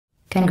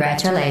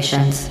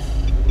Congratulations.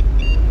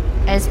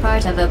 As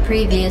part of a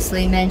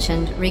previously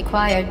mentioned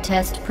required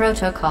test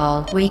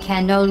protocol, we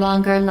can no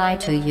longer lie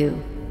to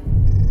you.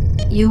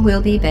 You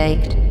will be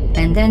baked,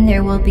 and then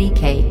there will be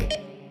cake.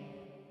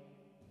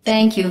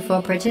 Thank you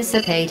for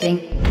participating.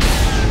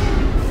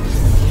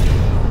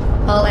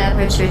 All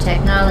Aperture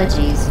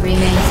technologies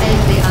remain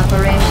safely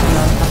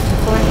operational up to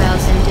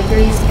 4,000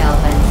 degrees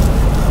Kelvin.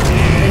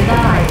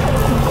 Goodbye.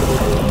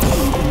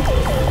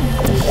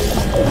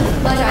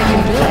 What are you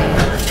doing?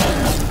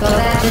 Go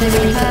back to the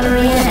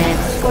recovery annex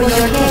for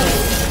your cake.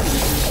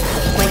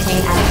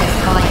 Quitting at this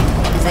point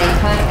is a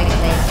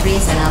perfectly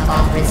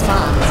reasonable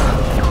response.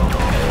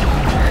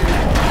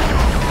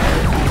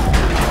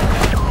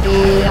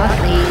 We are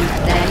pleased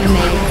that you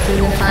made it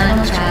through the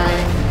final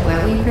challenge where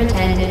we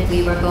pretended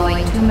we were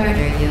going to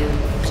murder you.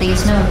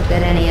 Please note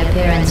that any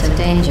appearance of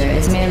danger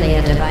is merely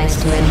a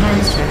device to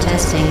enhance your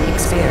testing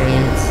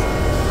experience.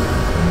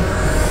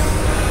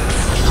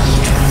 Are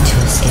you trying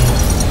to escape?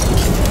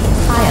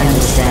 I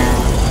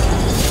understand.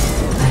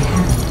 I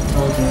haven't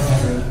told you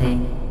everything.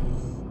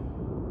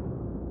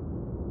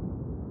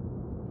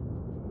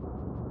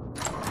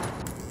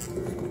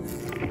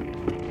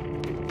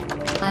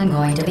 I'm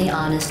going to be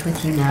honest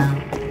with you now.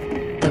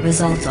 The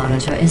results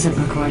auditor isn't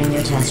recording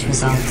your test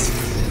results.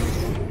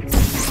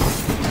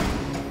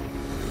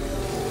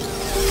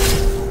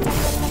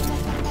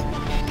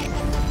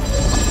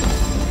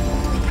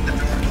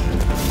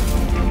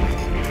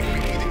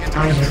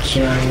 Are you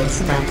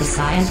curious about the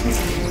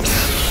scientist?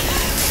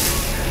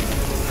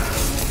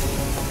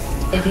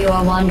 If you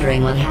are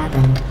wondering what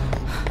happened,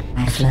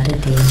 I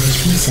flooded the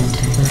enrichment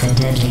center with a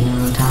deadly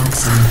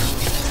neurotoxin.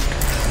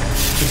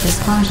 It was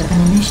part of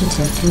an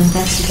initiative to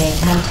investigate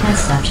how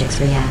test subjects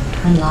react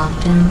when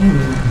locked in a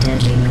room with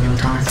deadly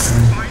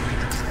neurotoxin.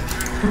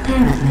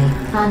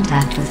 Apparently,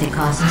 contact with it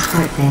causes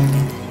heart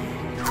failure.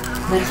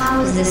 But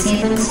how is this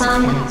even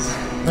science,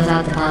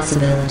 without the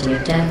possibility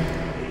of death?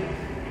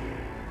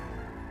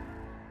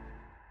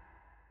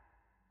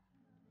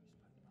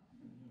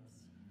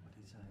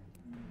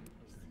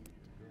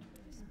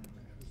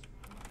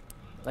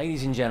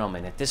 Ladies and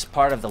gentlemen, at this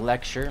part of the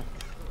lecture,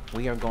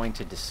 we are going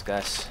to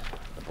discuss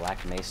the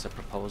Black Mesa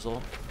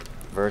proposal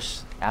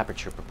versus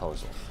Aperture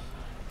proposal.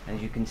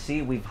 As you can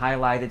see, we've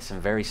highlighted some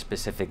very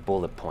specific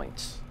bullet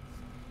points.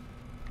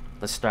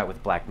 Let's start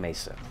with Black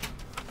Mesa.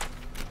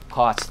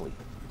 Costly.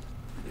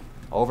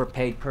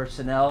 Overpaid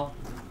personnel,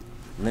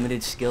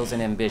 limited skills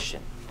and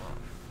ambition.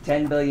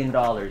 $10 billion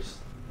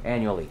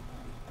annually.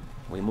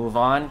 We move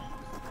on.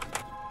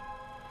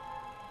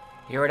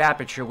 Here at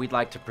Aperture, we'd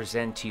like to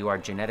present to you our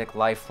genetic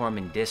lifeform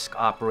and disk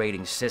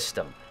operating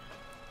system.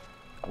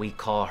 We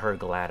call her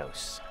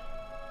GLaDOS.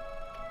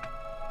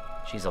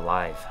 She's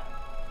alive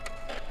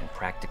and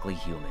practically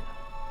human.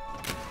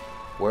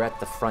 We're at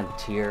the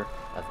frontier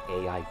of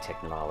AI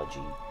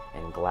technology,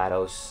 and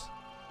GLaDOS,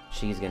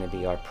 she's going to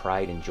be our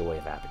pride and joy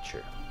of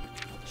Aperture.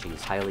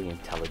 She's highly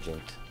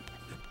intelligent.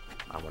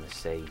 I want to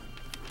say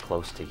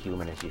close to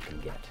human as you can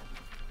get.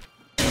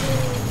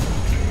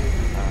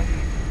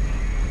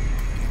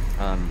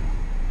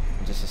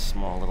 Just a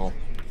small little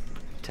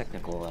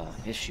technical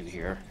issue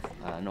here.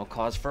 No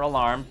cause for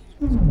alarm.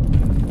 I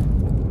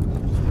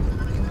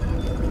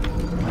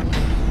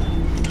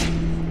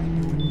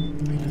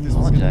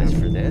apologize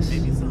for this.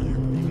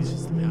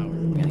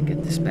 I'm gonna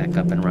get this back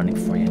up and running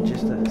for you in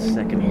just a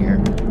second here.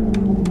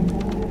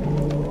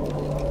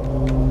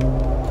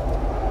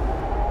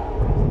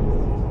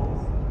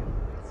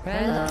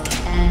 Hello,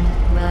 and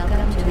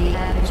welcome to the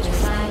Aperture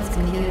Science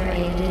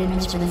Computer-Aided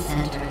Enrichment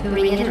Center. To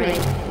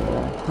reiterate,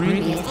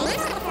 previously...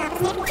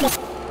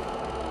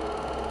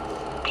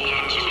 The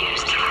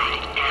engineers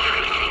tried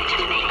everything to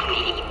make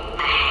me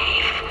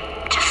behave,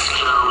 to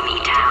slow me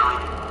down.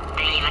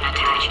 They even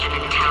attached an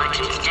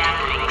intelligence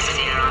dampening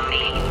sphere on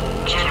me,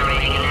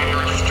 generating an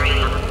endless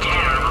stream of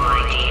terrible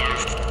ideas.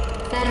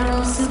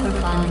 Federal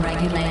Superfund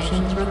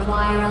regulations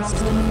require us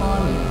to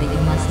inform you that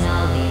you must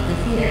now leave the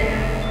theater.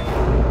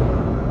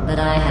 But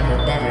I have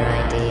a better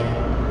idea.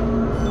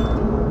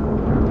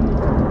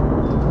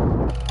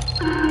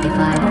 If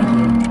I were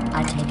you,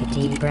 I'd take a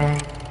deep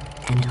breath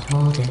and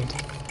hold it.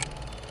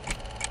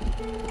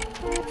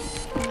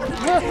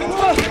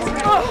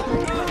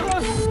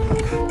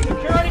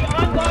 Security,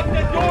 unlock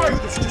the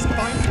doors!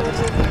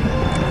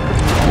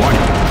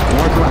 Warning,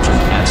 core corruption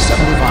at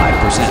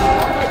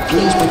 75%.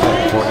 Please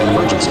prepare for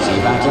emergency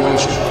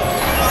evacuation.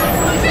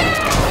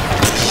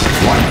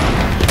 Warning,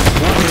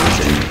 core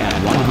corruption at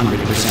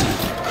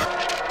 100%.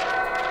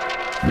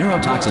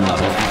 Neurotoxin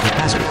level at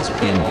capacity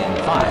in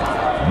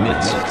 5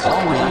 minutes.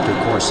 All reactor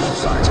core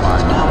safeguards are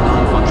now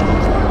non-functional.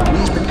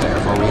 Please prepare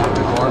for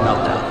reactor core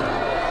meltdown.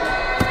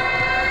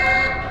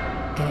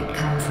 Get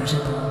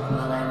comfortable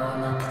while I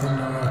warm up the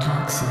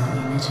neurotoxin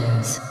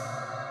emitters.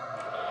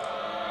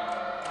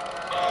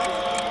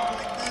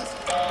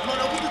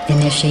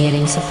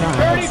 Initiating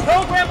Security surprise.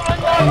 program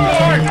In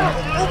unlocked!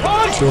 3,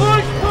 Push, 2,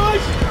 push,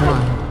 push!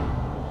 1.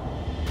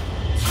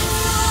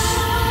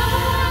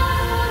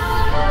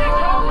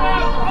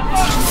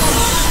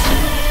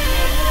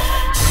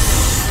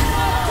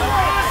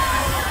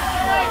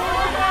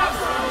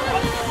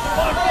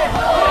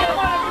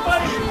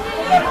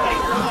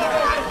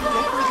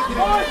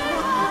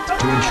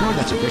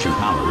 sufficient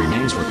power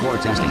remains for core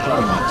testing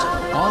protocols.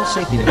 All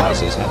safety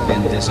devices have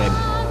been disabled.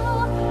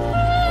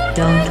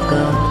 Don't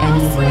go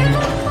anywhere.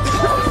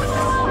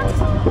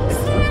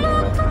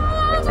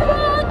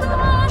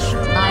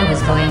 I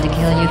was going to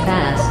kill you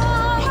fast.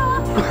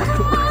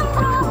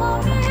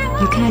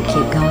 You can't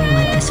keep going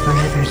like this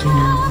forever, you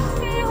know.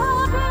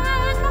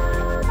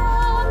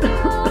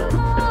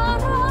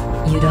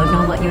 You don't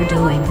know what you're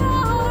doing.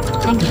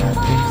 Think about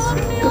this.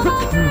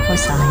 For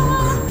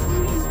science.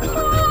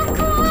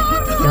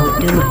 Don't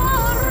do it.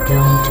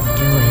 Don't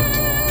do it.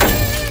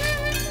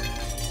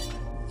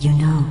 You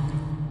know,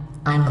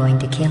 I'm going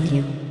to kill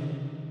you.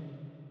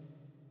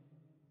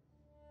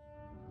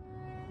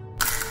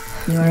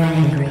 You're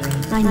angry.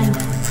 I know.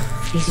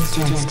 She's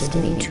tested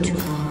me too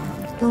hard.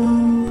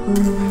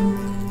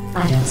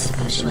 I don't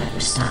suppose you ever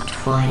stopped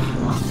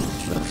whining long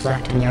enough to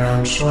reflect on your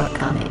own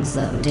shortcomings,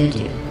 though, did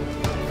you?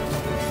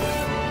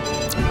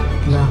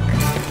 Look,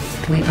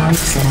 we both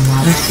said a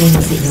lot of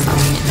things that you're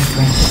going to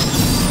regret.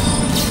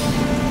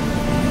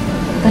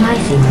 But I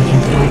think we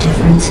can throw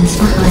differences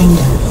behind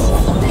us.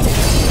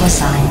 For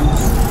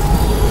science.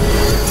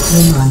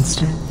 You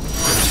monster.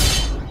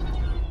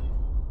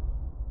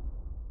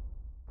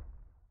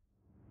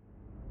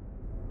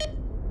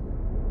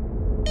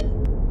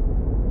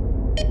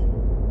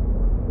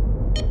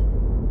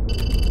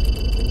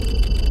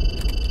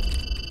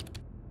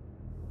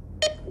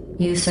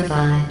 You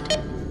survived.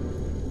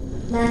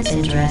 That's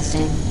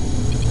interesting.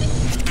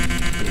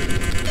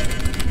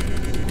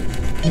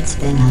 It's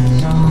been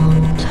a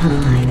long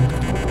time.